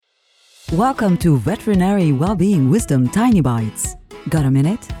Welcome to Veterinary Wellbeing Wisdom Tiny Bites. Got a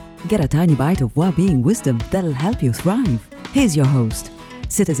minute? Get a tiny bite of well-being wisdom that'll help you thrive. Here's your host,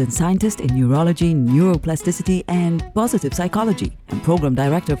 citizen scientist in neurology, neuroplasticity, and positive psychology, and program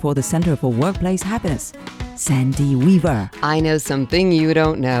director for the Center for Workplace Happiness, Sandy Weaver. I know something you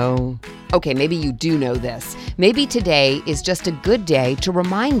don't know. Okay, maybe you do know this. Maybe today is just a good day to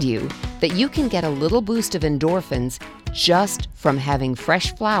remind you that you can get a little boost of endorphins just from having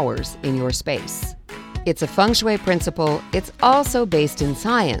fresh flowers in your space. It's a feng shui principle. It's also based in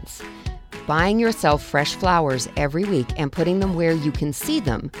science. Buying yourself fresh flowers every week and putting them where you can see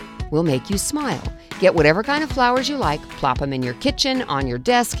them will make you smile. Get whatever kind of flowers you like, plop them in your kitchen, on your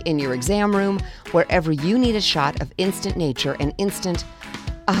desk, in your exam room, wherever you need a shot of instant nature and instant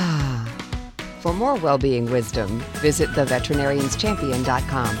For more well-being wisdom, visit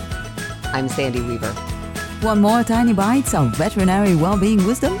theveterinarianschampion.com. I'm Sandy Weaver. Want more tiny bites of veterinary well-being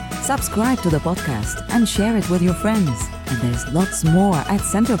wisdom? Subscribe to the podcast and share it with your friends. And there's lots more at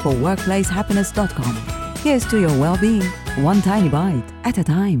centerforworkplacehappiness.com. Here's to your well-being, one tiny bite at a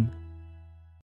time.